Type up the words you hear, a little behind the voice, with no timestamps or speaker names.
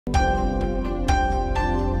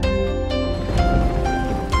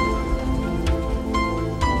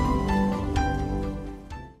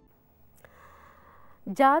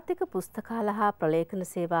ජාතික පුස්තකාල හා ප්‍රලේඛන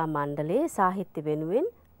සේවා මණ්ඩලයේ සාහිත්‍ය වෙනුවෙන්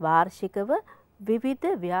වාර්ෂිකව විවිධ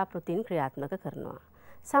ව්‍යාපෘතීන් ක්‍රියාත්මක කරනවා.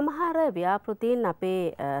 සමහර ව්‍යාපෘතීන්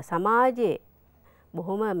අපේ සමාජයේ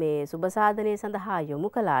බොහොම මේ සුබ සාධනය සඳහා යොමු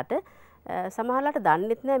කළාට සමහරලාට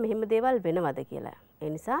දන්නෙත් නැහැ මෙහෙම දේවල් වෙනවද කියලා. ඒ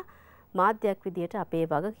නිසා මාධ්‍යයක් විදියට අපේ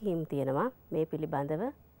වගකීම් තියෙනවා මේ පිළිබඳව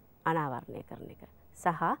අනාවරණය කරන එක.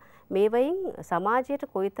 සහ මේවයින් සමාජයට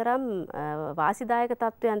කොයිතරම් වාසිදායක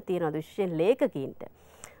තත්ත්වයන් තියෙනවද විශේෂයෙන් ලේඛකීන්ට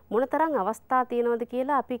මොනතරම් අවස්ථා තියෙනවද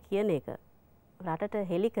කියලා අපි කියන එක රටට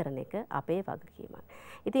හෙළි කරන එක අපේ වගකීමක්.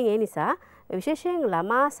 ඉතින් ඒ නිසා විශේෂයෙන්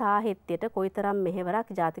ළමා සාහිත්‍යයට කොයිතරම් මෙහෙවරක්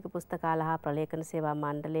ජාතික පුස්තකාල හා ප්‍රලේඛන සේවා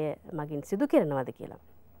මණ්ඩලය මගින් සිදු කරනවද කියලා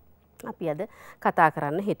අපි අද කතා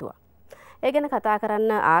කරන්න හිතුවා. ඒ ගැන කතා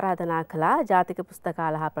කරන්න ආරාධනා කළා ජාතික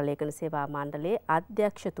පුස්තකාල හා ප්‍රලේඛන සේවා මණ්ඩලයේ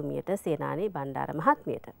අධ්‍යක්ෂතුමියට සේනානි බණ්ඩාර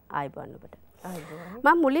මහත්මියට. ආයුබෝවන් ඔබට.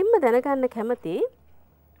 මම මුලින්ම දැනගන්න කැමතියි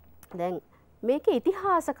දැන් මේකේ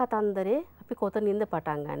ඉතිහාස කතන්දරේ අපි කොතනින්ද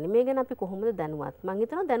පටන් ගන්නෙ? මේ ගැන අපි කොහොමද දැනුවත්? මම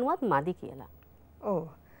හිතනවා දැනුවත් මදි කියලා. ඔව්.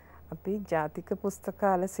 අපි ජාතික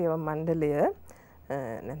පුස්තකාල සේවා මණ්ඩලය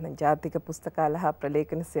නැත්නම් ජාතික පුස්තකාල හා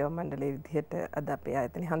ප්‍රලේඛන සේවා මණ්ඩලයේ විදිහට අද අපේ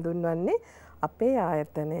ආයතනය හඳුන්වන්නේ. අපේ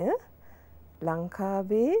ආයතනය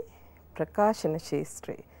ලංකාවේ ප්‍රකාශන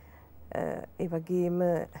ශාස්ත්‍රයේ ඒ වගේම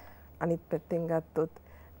අනිත් පැත්තෙන් ගත්තොත්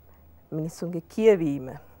මිනිසුන්ගේ කියවීම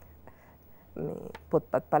මේ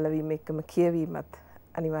පොත්පත් පළවීම එක්කම කියවීමත්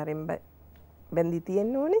අනිවාර්යෙන් බැඳී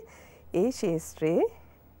තියෙන්න ඕනේ. ඒ ශාස්ත්‍රයේ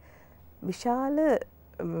විශාල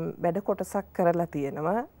වැඩ කොටසක් කරලා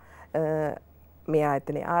තියෙනවා මේ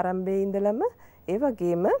ආයතනයේ ආරම්භයේ ඉඳලම. ඒ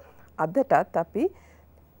වගේම අදටත් අපි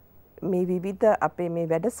මේ විවිධ අපේ මේ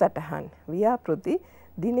වැඩසටහන් ව්‍යාපෘති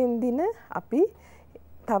දිනෙන් දින අපි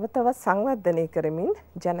තව තවත් සංවර්ධනය කරමින්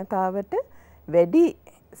ජනතාවට වැඩි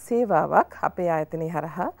සේවාවක් අපේ ආයතනය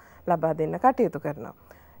හරහා ලබා දෙන්න කටයුතු කරනවා.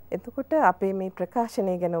 එතකොට අපේ මේ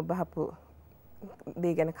ප්‍රකාශනය ගැන ඔබ අහපු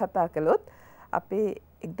දේ ගැන කතා කළොත් අපේ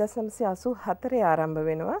 1984 ආරම්භ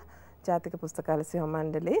වෙනවා ජාතික පුස්තකාල සේවා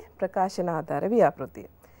මණ්ඩලයේ ප්‍රකාශන ආධාර ව්‍යාපෘතිය.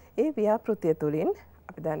 ඒ ව්‍යාපෘතිය තුළින්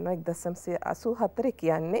අපි දන්නවා 1984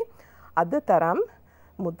 කියන්නේ අද තරම්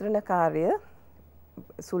මුද්‍රණ කාර්ය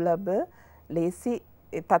සුලභ ලේසි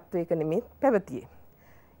තත්වයක නෙමෙයි පැවතියේ.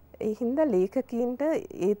 ඒ හින්දා ලේඛකීන්ට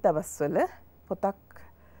ඒ දවස්වල පොතක්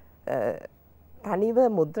තනිව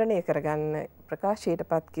මුද්‍රණය කරගන්න ප්‍රකාශයට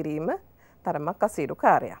පත් කිරීම තරමක් අසීරු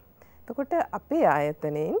කාර්යයක්. එතකොට අපේ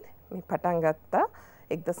ආයතනයෙන් මේ පටන් ගත්තා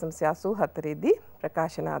 1984 දී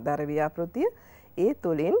ප්‍රකාශන ආධාර ව්‍යාපෘතිය. ඒ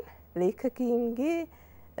තුළින් ලේඛකීන්ගේ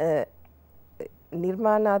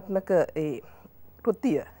නිර්මාණාත්මක ඒ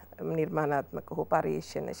කෘතිය නිර්මාණාත්මක හෝ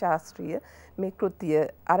පරිශ්‍රණ ශාස්ත්‍රීය මේ කෘතිය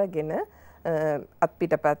අරගෙන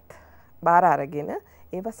අත්පිටපත් බාර අරගෙන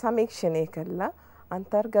ඒවා සමීක්ෂණය කරලා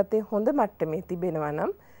අන්තර්ගතයේ හොඳ මට්ටමේ තිබෙනවා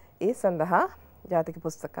නම් ඒ සඳහා ජාතික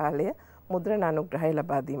පුස්තකාලය මුද්‍රණ අනුග්‍රහය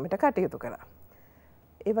ලබා දීමට කටයුතු කළා.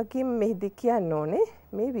 ඒ වගේම මෙහිදී කියන්න ඕනේ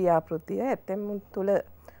මේ ව්‍යාපෘතිය ඇතැම් තුළ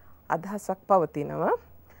අදහසක් පවතිනවා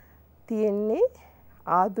තියෙන්නේ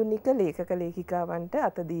ආධුනික ලේඛක ලේඛිකාවන්ට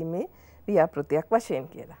අත දීමේ ව්‍යාපෘතියක් වශයෙන්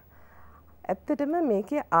කියලා. ඇත්තටම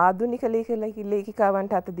මේකේ ආධුනික ලේඛක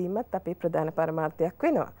ලේඛිකාවන්ට අත දීමත් අපේ ප්‍රධාන පරමාර්ථයක්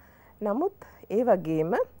වෙනවා. නමුත් ඒ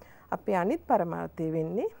වගේම අපේ අනිත් පරමාර්ථය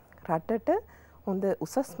වෙන්නේ රටට හොඳ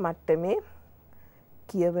උසස් මට්ටමේ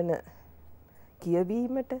කියවන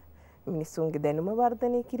කියවීමට මිනිසුන්ගේ දැනුම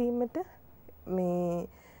වර්ධනය කිරීමට මේ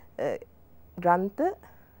ග්‍රන්ථ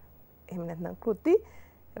එහෙම නැත්නම් කෘති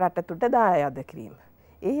රට තුට දායාද කිරීම.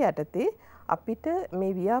 ඒ යටතේ අපිට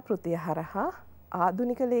මේ ව්‍යාපෘතිය හරහා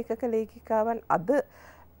ආධුනික ලේඛක ලේඛිකාවන් අද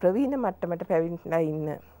ප්‍රවීණ මට්ටමට පැමිණලා ඉන්න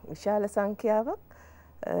විශාල සංඛ්‍යාවක්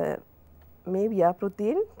මේ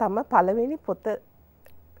ව්‍යාපෘතියෙන් තම පළවෙනි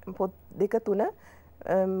පොත් දෙක තුන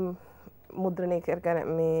මුද්‍රණය කරගෙන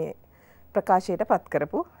මේ ප්‍රකාශයට පත්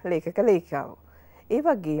කරපු ලේඛක ලේඛිකාවෝ. ඒ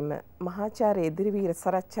වගේම මහාචාර්ය එදිරිවීර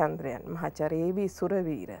සරච්චන්ද්‍රයන්, මහාචාර්ය ඒ.වී.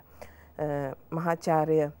 සුරවීර,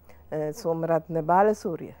 මහාචාර්ය සෝමරත්න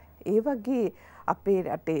බාලසූරිය ඒ වගේ අපේ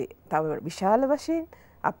රටේ තව විශාල වශයෙන්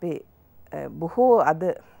අපේ බොහෝ අද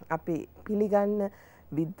අපි පිළිගන්න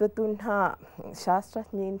විද්වතුන් හා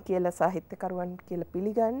ශාස්ත්‍රඥයින් කියලා සාහිත්‍යකරුවන් කියලා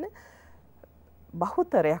පිළිගන්න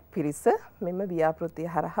බහුතරයක් පිරිස මෙම ව්‍යාපෘතිය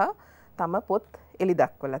හරහා තම පොත් එළි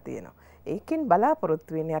දක්වලා තියෙනවා. ඒකෙන්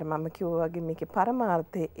බලාපොරොත්තු වෙන්නේ අර මම කිව්වා වගේ මේකේ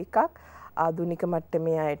පරමාර්ථය එකක් ආධුනික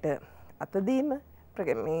මට්ටමේ අයට අත දීම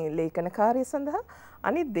මේ ලේඛන කාර්ය සඳහා.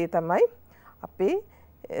 අනිත් දේ තමයි අපේ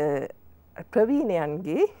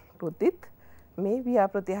ප්‍රවීණයන්ගේ කෘතිත් මේ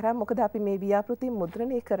ව්‍යාපෘතිය හරහා. මොකද අපි මේ ව්‍යාපෘතිය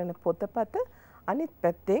මුද්‍රණය කරන පොතපත අනිත්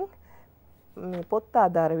පැත්තෙන් මේ පොත්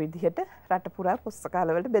ආධාර විදිහට රට පුරා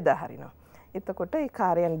පුස්තකාලවලට බෙදා හරිනවා. එතකොට ඒ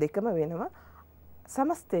කාර්යයන් දෙකම වෙනවා.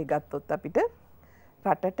 සමස්තය ගත්තොත් අපිට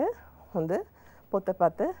රටට හොඳ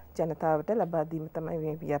පොතපත ජනතාවට ලබා දීම තමයි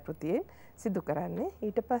මේ ව්‍යාපෘතියෙන් සිදු කරන්නේ.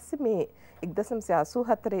 ඊට පස්සේ මේ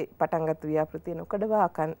 1984 පටන්ගත් ව්‍යාපෘතිය නොකඩවා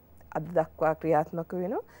අද දක්වා ක්‍රියාත්මක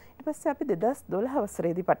වෙනවා. ඊට පස්සේ අපි 2012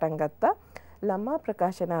 වසරේදී පටන් ගත්තා ළමා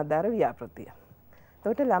ප්‍රකාශන ආධාර ව්‍යාපෘතිය.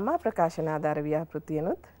 එතකොට ළමා ප්‍රකාශන ආධාර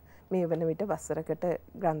ව්‍යාපෘතියනොත් මේ වන විට වසරකට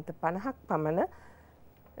ග්‍රන්ථ 50ක් පමණ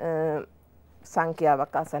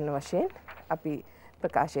සංඛ්‍යාවක් ආසන්න වශයෙන් අපි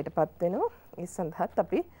ප්‍රකාශයටපත් වෙනවා. ඒ සඳහාත්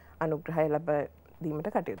අපි අනුග්‍රහය ලබා දීමට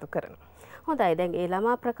කටයුතු කරනවා. හොඳයි. දැන් ඒ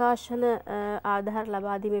ළමා ප්‍රකාශන ආධාර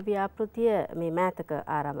ලබා දීමේ ව්‍යාපෘතිය මේ මෑතක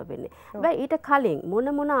ආරම්භ වෙන්නේ. හැබැයි ඊට කලින්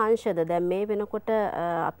මොන අංශද දැන් මේ වෙනකොට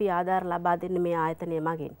අපි ආධාර ලබා දෙන්නේ මේ ආයතනය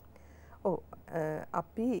මගින්? ඔව්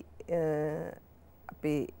අපි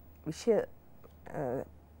අපේ විෂය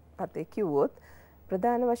පතේ කිව්වොත්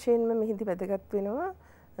ප්‍රධාන වශයෙන්ම මෙහිදී වැදගත් වෙනවා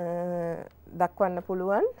දක්වන්න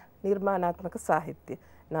පුළුවන් නිර්මාණාත්මක සාහිත්‍ය.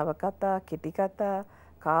 නවකතා, කෙටිකතා,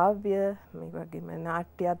 කාව්‍ය, මේ වගේම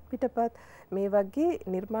නාට්‍යත් පිටපත් මේ වගේ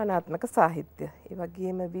නිර්මාණාත්මක සාහිත්‍ය. ඒ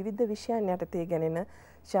වගේම විවිධ විෂයන් යටතේ ගැනෙන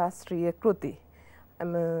ශාස්ත්‍රීය කෘති.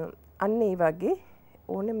 අන්න ඒ වගේ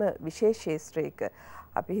ඕනෙම විශේෂ ක්ෂේත්‍රයක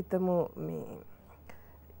අපි හිතමු මේ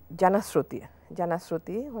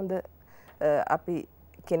ජනශ්‍රුතිය හොඳ අපි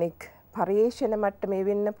කෙනෙක් පරිේශන මට්ටමේ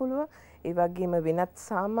වෙන්න පුළුවන්. ඒ වගේම වෙනත්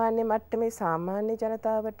සාමාන්‍ය මට්ටමේ සාමාන්‍ය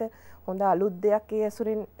ජනතාවට හොඳ අලුත් දෙයක් ඒ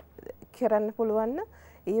ඇසුරින් කරන්න පුළුවන්.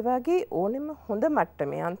 ඒ වගේ ඕනෙම හොඳ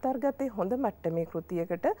මට්ටමේ අන්තර්ගතයේ හොඳ මට්ටමේ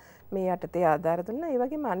කෘතියකට මේ යටතේ ආධාර දුන්නා. ඒ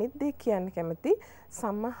වගේම අනිත් දේ කියන්න කැමති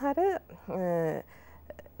සමහර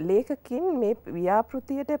ලේඛකින් මේ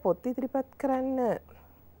ව්‍යාපෘතියට පොත් ඉදිරිපත් කරන්න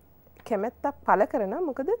කැමැත්තක් පළ කරනවා.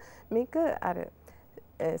 මොකද මේක අර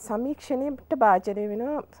සමීක්ෂණයට භාජනය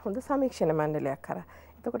වෙනවා හොඳ සමීක්ෂණ මණ්ඩලයක් කරා.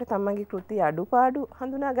 එතකොට තමන්ගේ කෘතිය අඩුපාඩු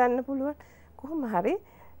හඳුනා ගන්න පුළුවන්. කොහොම හරි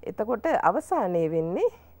එතකොට අවසානයේ වෙන්නේ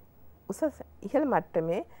උසස් ඉහළ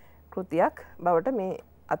මට්ටමේ කෘතියක් බවට මේ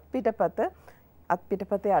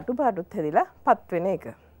අත්පිටපතේ අඩුපාඩුත් හැදිලා පත් වෙන එක.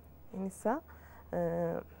 ඒ නිසා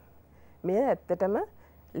මේ ඇත්තටම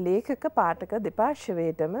ලේඛක පාඨක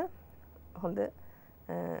දෙපාර්ශ්වයටම හොඳ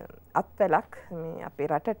අත්වැලක් මේ අපේ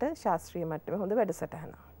රටට ශාස්ත්‍රීය මට්ටමේ හොඳ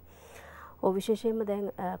වැඩසටහනක්. ඔව් විශේෂයෙන්ම දැන්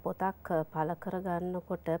පොතක් පළ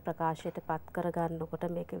කරගන්නකොට ප්‍රකාශයට පත් කරගන්නකොට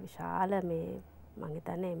මේක විශාල මේ මම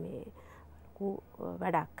හිතන්නේ මේ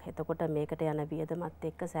වැඩක්. එතකොට මේකට යන වියදමත්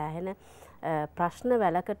එක්ක සෑහෙන ප්‍රශ්න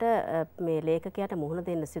වැලකට මේ ලේඛකයාට මුහුණ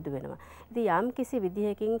දෙන්න සිදු වෙනවා. ඉතින් යම් කිසි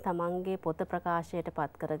විදිහකින් තමන්ගේ පොත ප්‍රකාශයට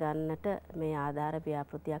පත් කරගන්නට මේ ආධාර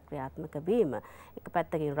ව්‍යාපෘතියක් ක්‍රියාත්මක වීම එක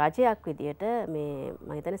පැත්තකින් රජයක් විදියට මේ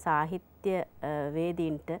මම හිතන්නේ සාහිත්‍ය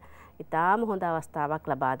වේදීන්ට ඉතාම හොඳ අවස්ථාවක්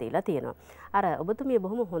ලබා දීලා තියෙනවා. අර ඔබතුමිය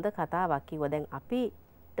බොහොම හොඳ කතාවක් කිව්වා. දැන් අපි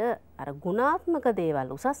අර ගුණාත්මක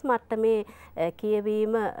දේවල් උසස් මට්ටමේ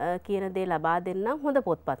කියවීම කියන දේ ලබා දෙන්නම් හොඳ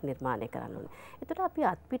පොත්පත් නිර්මාණය කරන්න ඕනේ. ඒතර අපි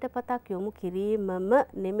අත්පිටපතක් යොමු කිරීමම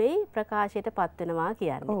නෙමෙයි ප්‍රකාශයට පත් වෙනවා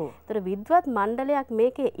කියන්නේ. ඒතර විද්වත් මණ්ඩලයක්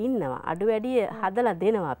මේකේ ඉන්නවා. අඩු වැඩි හදලා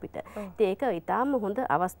දෙනවා අපිට. ඉතින් ඒක ඊටාම හොඳ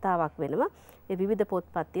අවස්ථාවක් වෙනවා. ඒ විවිධ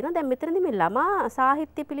පොත්පත් තියෙනවා. දැන් මෙතනදී මේ ළමා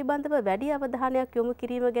සාහිත්‍ය පිළිබඳව වැඩි අවධානයක් යොමු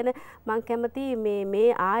කිරීම ගැන මම කැමතියි මේ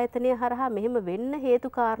ආයතනය හරහා මෙහෙම වෙන්න හේතු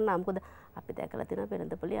කාරණා. මොකද අපි දැකලා තියෙනවා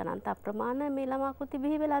වෙළඳපොලේ අනන්ත අප්‍රමාණ මේ ළමා කෘති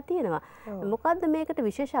බිහි වෙලා තියෙනවා. මොකද්ද මේකට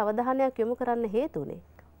විශේෂ අවධානයක් යොමු කරන්න හේතුනේ?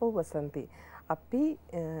 ඔව් වසන්ති. අපි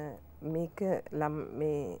මේක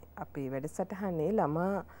මේ අපේ වැඩසටහනේ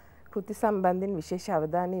ළමා කෘති සම්බන්ධයෙන් විශේෂ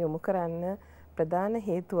අවධානය යොමු කරන්න ප්‍රධාන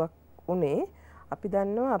හේතුවක් උනේ අපි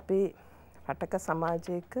දන්නවා අපේ රටක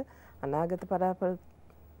සමාජයක අනාගත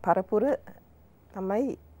පරපුර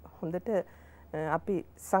තමයි හොඳට අපි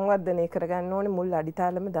සංවර්ධනය කරගන්න ඕනේ මුල්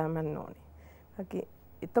අඩිතාලම දාමන්න ඕනේ.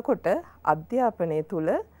 එතකොට අධ්‍යාපනය තුළ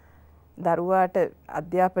දරුවාට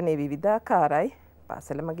අධ්‍යාපනයේ විවිධාකාරයි.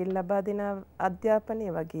 පාසල මගින් ලබා දෙන අධ්‍යාපනය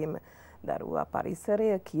වගේම දරුවා පරිසරය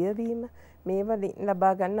කියවීම මේ වලින්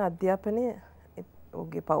ලබා ගන්න අධ්‍යාපනය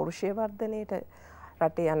ඔහුගේ පෞරුෂය වර්ධනයට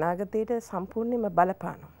රටේ අනාගතයට සම්පූර්ණයෙන්ම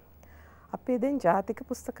බලපානවා. අපේ දැන් ජාතික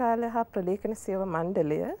පුස්තකාලය හා ප්‍රලේඛන සේවා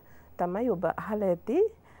මණ්ඩලය තමයි ඔබ අහලා ඇති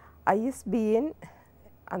ISBN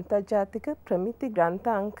අන්තර්ජාතික ප්‍රමිති ග්‍රන්ථ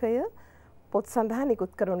අංකය පොත් සඳහා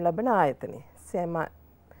නිකුත් කරනු ලබන ආයතනය. සෑම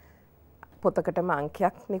පොතකටම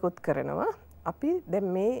අංකයක් නිකුත් කරනවා. අපි දැන්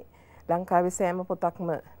මේ ලංකාවේ සෑම පොතක්ම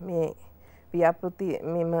මේ ව්‍යාපෘති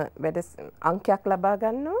මෙම අංකයක් ලබා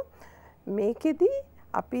ගන්නවා. මේකෙදි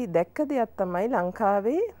අපි දැක්ක දෙයක් තමයි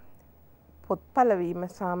ලංකාවේ පොත් පළවීම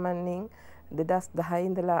සාමාන්‍යයෙන් 2010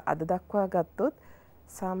 ඉඳලා අද දක්වා ගත්තොත්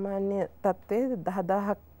සාමාන්‍ය තත්ත්වයේ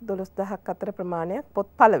 10000ක් 12000ක් අතර ප්‍රමාණයක් පොත්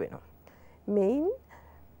පළ වෙනවා. මෙයින්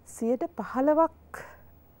 15%ක්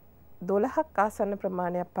 12ක් ආසන්න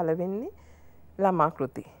ප්‍රමාණයක් පළ වෙන්නේ ළමා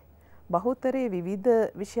කෘති. බහුතරයේ විවිධ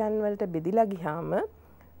විෂයන් වලට බෙදිලා ගියාම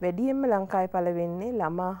වැඩියෙන්ම ලංකාවේ පළ වෙන්නේ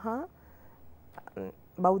ළමා හා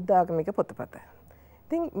බෞද්ධ ආගමික පොතපත.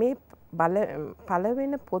 ඉතින් මේ පළ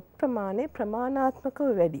වෙන පොත් ප්‍රමාණය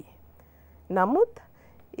ප්‍රමාණාත්මකව වැඩි. නමුත්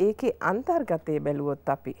ඒකේ අන්තර්ගතය බැලුවොත්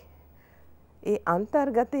අපි ඒ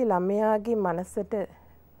අන්තර්ගතයේ ළමයාගේ මනසට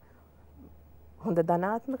හොඳ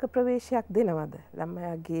ධනාත්මක ප්‍රවේශයක් දෙනවද?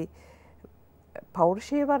 ළමයාගේ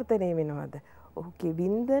පෞරුෂය වර්ධනය වෙනවද? ඔහුගේ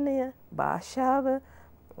වින්දනය, භාෂාව,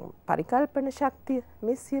 පරිකල්පන ශක්තිය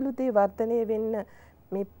මේ සියලු දේ වර්ධනය වෙන්න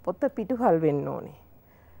මේ පොත පිටුහල් වෙන්න ඕනේ.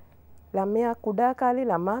 ළමයා කුඩා කාලේ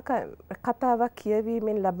ළමා කතාවක්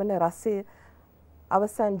කියවීමෙන් ලබන රසය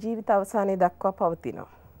අවසන් ජීවිත අවසානයේ දක්වා පවතිනවා.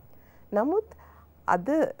 නමුත් අද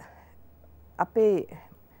අපේ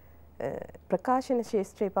ප්‍රකාශන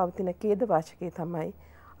ශාස්ත්‍රයේ පවතින ඛේද වාචකය තමයි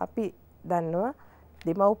අපි දන්නවා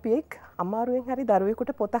දෙමව්පියෙක් අමාරුවෙන් හරි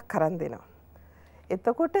දරුවෙකුට පොතක් අරන් දෙනවා.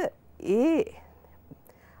 එතකොට ඒ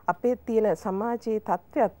අපේ තියෙන සමාජයේ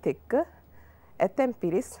තත්ත්වයක් එක්ක ඇතැම්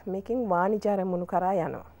පිරිස් මේකෙන් වාණිජ අරමුණු කරා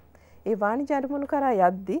යනවා. ඒ වාණිජ අරමුණු කරා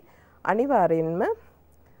යද්දී අනිවාර්යෙන්ම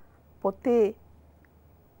පොතේ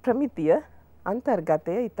ප්‍රමිතිය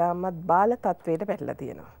අන්තර්ගතය ඉතාමත් බාල තත්වයට පැටලලා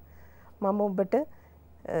තියෙනවා. මම ඔබට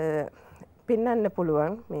පෙන්වන්න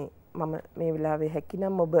පුළුවන් මම මේ වෙලාවේ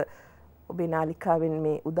හැකිනම් ඔබේ නාලිකාවෙන්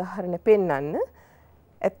මේ උදාහරණ පෙන්වන්න.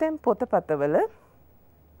 ඇතැම් පොතපතවල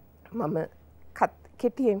මම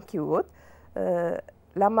කෙටියෙන් කිව්වොත්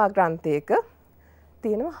ළමා ග්‍රන්ථයක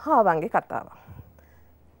තියෙනවා හාවන්ගේ කතාවක්.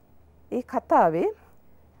 ඒ කතාවේ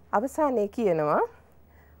අවසානයේ කියනවා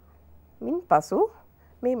මින්පසු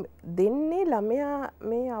මේ දෙන්නේ ළමයා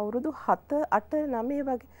මේ අවුරුදු 7 8 9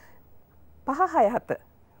 වගේ 5 6 7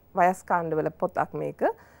 වයස් කාණ්ඩවල පොතක් මේක.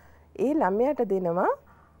 ඒ ළමයාට දෙනවා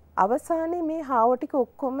අවසානයේ මේ හාව ටික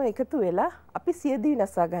ඔක්කොම එකතු වෙලා අපි සියදිවි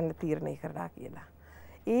නසා ගන්න තීරණය කරලා කියලා.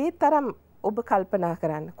 ඒ තරම් ඔබ කල්පනා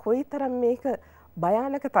කරන්න කොයිතරම් මේක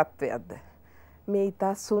භයානක තත්වයක්ද. මේ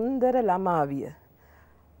ඉතා සුන්දර ළමාවිය.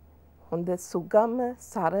 හොඳ සුගම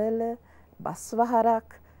සරල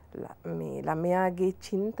බස්වහරක් මේ ළමයාගේ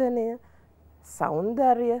චින්තනය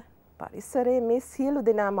සෞන්දර්ය පරිසරයේ මේ සියලු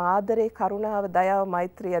දෙනාම ආදරේ කරුණාව දයාව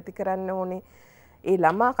මෛත්‍රිය ඇති කරන්න ඕනේ ඒ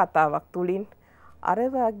ළමා කතාවක් තුලින් අර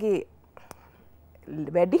වගේ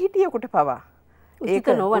වැඩිහිටියෙකුට පවා ඒක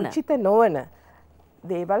උචිත නොවන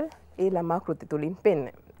දේවල් ඒ ළමා කෘති තුලින්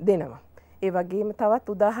දෙනවා. ඒ වගේම තවත්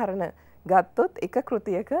උදාහරණ ගත්තොත් එක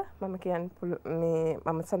කෘතියක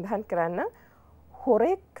මම සඳහන් කරන්න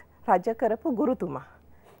හොරෙක් රජ කරපු ගුරුතුමා.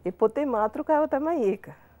 ඒ පොතේ මාතෘකාව තමයි ඒක.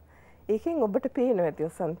 ඒකෙන් ඔබට පේනවා ඇති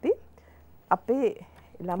ඔසන්ති අපේ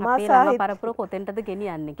ළමා සාහිත්‍ය පරපුර කොතෙන්ටද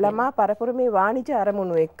ගෙනියන්නේ කියලා. ළමා පරපුර මේ වාණිජ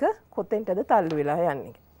අරමුණු එක්ක කොතෙන්ටද තල්ලු වෙලා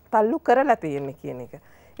යන්නේ. තල්ලු කරලා තියෙන්නේ කියන එක.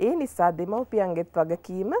 ඒ නිසා දෙමව්පියන්ගෙත්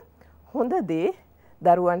වගකීම හොඳ දේ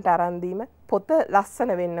දරුවන්ට අරන් දීම පොත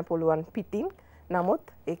ලස්සන වෙන්න පුළුවන් පිටින්.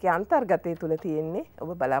 නමුත් ඒකේ අන්තර්ගතය තුල තියෙන්නේ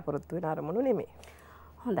ඔබ බලාපොරොත්තු වෙන අරමුණු නෙමෙයි.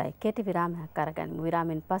 හොඳයි කෙටි විරාමයක් අරගනිමු.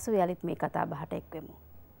 විරාමෙන් පසු යලිත් මේ කතා බහට එක්වෙමු.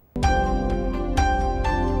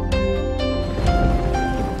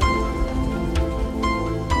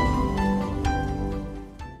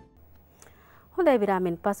 හොඳයි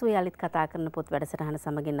විරාමෙන් පසු යලිත් කතා කරන පොත් වැඩසටහන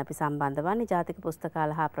සමගින් අපි සම්බන්ධ වන්නේ ජාතික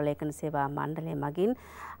පුස්තකාල හා ප්‍රලේඛන සේවා මණ්ඩලය මගින්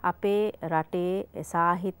අපේ රටේ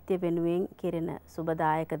සාහිත්‍ය වෙනුවෙන් කෙරෙන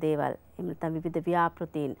සුබදායක දේවල් එහෙම නැත්නම් විවිධ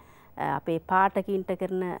ව්‍යාපෘතීන් අපේ පාඨකීන්ට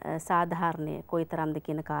කරන සාධාරණය කොයිතරම්ද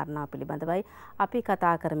කියන කාරණාව පිළිබඳවයි අපි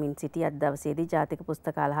කතා කරමින් සිටි අද දවසේදී ජාතික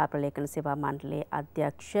පුස්තකාල හා ප්‍රලේඛන සේවා මණ්ඩලයේ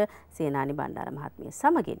අධ්‍යක්ෂ සේනානි බණ්ඩාර මහත්මිය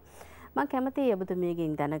සමගින් මම කැමතියි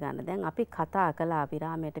ඔබතුමියගෙන් දැනගන්න. දැන් අපි කතා කළා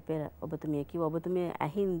විරාමයට පෙර ඔබතුමිය කිව්වා ඔබතුමිය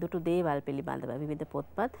ඇහින් දුටු දේවල් පිළිබඳව විවිධ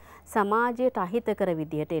පොත්පත් සමාජයට අහිතකර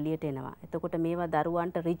විදිහට එළියට එනවා. එතකොට මේවා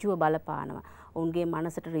දරුවන්ට ඍජුව බලපානවා. ඔවුන්ගේ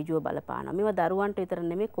මනසට ඍජුව බලපානවා. මේවා දරුවන්ට විතර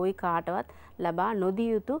නෙමෙයි කොයි කාටවත් ලබා නොදිය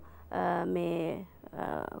යුතු මේ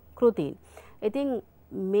කෘතීන්. ඉතින්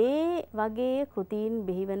මේ වගේ කෘතීන්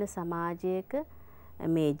බිහිවෙන සමාජයක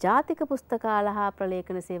මේ ජාතික පුස්තකාල හා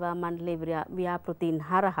ප්‍රලේඛන සේවා මණ්ඩලයේ ව්‍යාපෘතීන්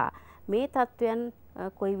හරහා මේ තත්වයන්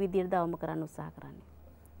කොයි විදිහටද අවම කරන්න උත්සාහ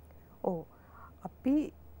කරන්නේ? අපි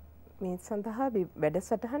මේ සඳහා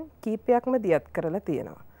වැඩසටහන් කීපයක්ම දියත් කරලා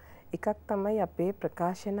තියෙනවා. එකක් තමයි අපේ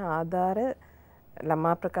ප්‍රකාශන ආධාර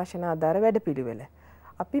ළමා ප්‍රකාශන ආධාර වැඩපිළිවෙල.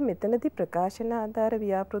 අපි මෙතනදී ප්‍රකාශන ආධාර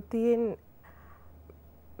ව්‍යාපෘතියෙන්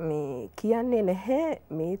මේ කියන්නේ නැහැ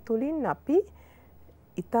මේ තුලින් අපි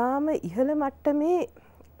ඊටාම ඉහළ මට්ටමේ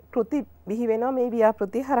කෘති බිහි වෙනවා මේ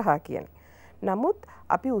ව්‍යාපෘති හරහා කියන්නේ. නමුත්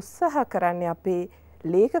අපි උත්සාහ කරන්නේ අපේ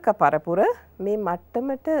ලේඛක පරපුර මේ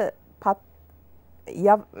මට්ටමට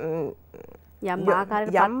යම්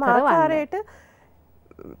ආකාරයකට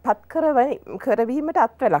පත් කරවීමට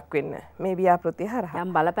අත්වැලක් වෙන්න මේ ව්‍යාපෘතිය හරහා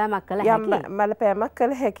යම් බලපෑමක් කළ යම් බලපෑමක්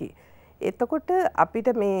කළ හැකි. එතකොට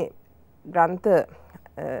අපිට මේ ග්‍රන්ථ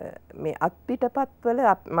මේ අත්පිටපත්වල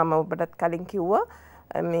මම ඔබටත් කලින් කිව්වා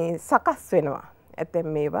මේ සකස් වෙනවා. ඇතැම්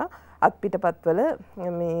මේවා අත්පිටපත්වල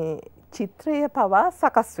මේ චිත්‍රය පවා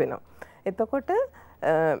සකස් වෙනවා. එතකොට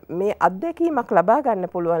මේ අත්දැකීමක් ලබා ගන්න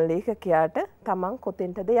පුළුවන් ලේඛකයාට තමන්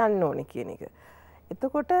කොතෙන්ටද යන්න ඕනේ කියන එක.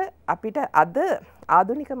 එතකොට අපිට අද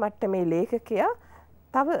ආධුනික මට්ටමේ ලේඛකයා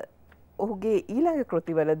තව ඔහුගේ ඊළඟ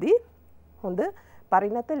කෘතිවලදී හොඳ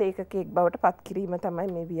පරිණත ලේඛකයෙක් බවට පත් කිරීම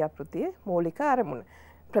තමයි මේ ව්‍යාපෘතියේ මූලික අරමුණ.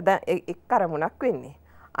 එක් අරමුණක් වෙන්නේ.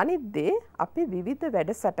 අනිත් දේ අපි විවිධ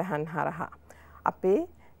වැඩසටහන් හරහා අපේ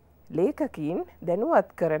ලේඛකීන්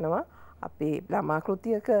දැනුවත් කරනවා අපේ ළමා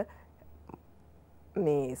කෘතියක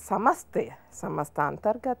මේ සමස්ත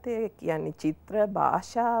අන්තර්ගතය කියන්නේ චිත්‍ර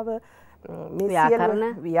භාෂාව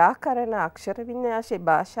ව්‍යාකරණ අක්ෂර වින්‍යාසයේ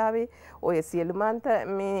භාෂාවේ ඔය සියලුම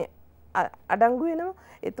මේ අඩංගු වෙනවා.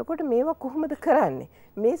 එතකොට මේවා කොහොමද කරන්නේ?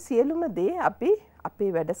 මේ සියලුම දේ අපි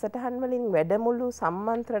අපේ වැඩසටහන් වලින් වැඩමුළු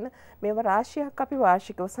සම්මන්ත්‍රණ මේවා රාශියක් අපි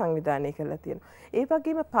වාර්ෂිකව සංවිධානය කරලා තියෙනවා. ඒ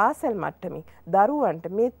වගේම පාසල් මට්ටමින් දරුවන්ට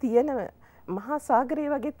මේ තියෙන මහා සාගරය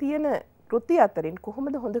වගේ තියෙන කෘති අතරින්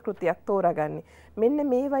කොහොමද හොඳ කෘතියක් තෝරාගන්නේ? මෙන්න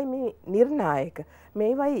මේවයි මේ නිර්ණායක.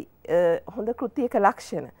 මේවයි හොඳ කෘතියක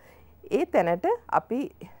ලක්ෂණ. ඒ තැනට අපි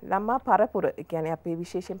ළමා පරපුර කියන්නේ අපේ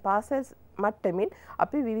විශේෂයෙන් පාසල් මට්ටමින්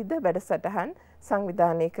අපි විවිධ වැඩසටහන්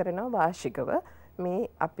සංවිධානය කරනවා වාර්ෂිකව. මේ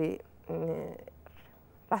අපේ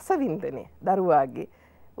රසවින්දනය දරුවාගේ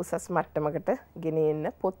උසස් මට්ටමකට ගෙන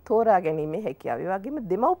එන්න පොත් තෝරා ගැනීමේ හැකියාව. ඒ වගේම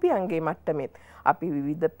දෙමව්පියන්ගේ මට්ටමෙත් අපි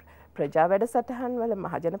විවිධ ප්‍රජා වැඩසටහන් වල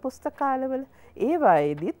මහජන පුස්තකාලවල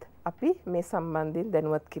ඒවායේදීත් අපි මේ සම්බන්ධයෙන්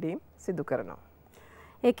දැනුවත් කිරීම සිදු කරනවා.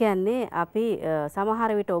 ඒ කියන්නේ අපි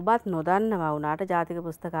සමහර විට ඔබත් නොදන්නවා වුණාට ජාතික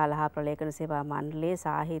පුස්තකාල හා ප්‍රලේඛන සේවා මණ්ඩලයේ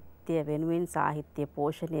සාහිත්‍ය වෙනුවෙන් සාහිත්‍ය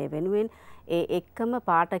පෝෂණය වෙනුවෙන් ඒ එක්කම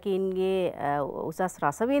පාඨකීන්ගේ උසස්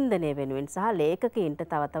රසවින්දනය වෙනුවෙන් සහ ලේඛකීන්ට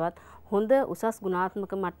තව තවත් හොඳ උසස්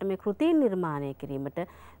ගුණාත්මක මට්ටමේ කෘතීන් නිර්මාණය කිරීමට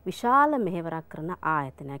විශාල මෙහෙවරක් කරන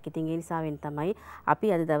ආයතනයක්. ඉතින් ඒ නිසාවෙන් තමයි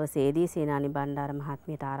අපි අද දවසේදී සේනානි බණ්ඩාර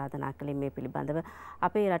මහත්මියට ආරාධනා කළේ මේ පිළිබඳව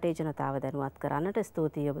අපේ රටේ ජනතාව දැනුවත් කරන්නට.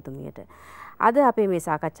 ස්තුතියි ඔබතුමියට. අද අපේ මේ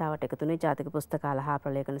සාකච්ඡාවට එකතු වුණේ ජාතික පුස්තකාල හා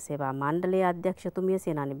ප්‍රලේඛන සේවා මණ්ඩලයේ අධ්‍යක්ෂතුමිය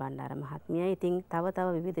සේනානි බණ්ඩාර මහත්මිය. ඉතින්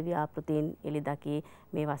තව විවිධ ව්‍යාපෘතීන් එළිදකි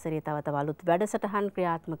මේ වසරේ තව අලුත් වැඩසටහන්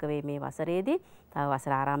ක්‍රියාත්මක වේ මේ වසරේදී. තව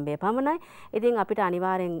වසර ආරම්භය පමණයි. ඉතින් අපිට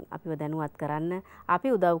අනිවාර්යෙන් අපිව දැනුවත් කරන්න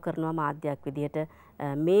අපි උදව් කරනවා මාධ්‍යයක් විදියට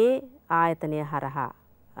මේ ආයතනය හරහා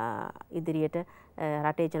ඉදිරියට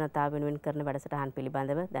රටේ ජනතාව වෙනුවෙන් කරන වැඩසටහන්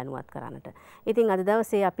පිළිබඳව දැනුවත් කරන්නට. ඉතින් අද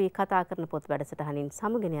දවසේ අපි කතා කරන පොත් වැඩසටහනින්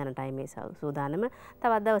සමුගෙන යන ටයිමේ සූදානම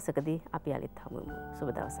තවත් දවසකදී අපි අලිත් හමු වෙමු. සුබ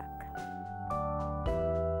දවසක්.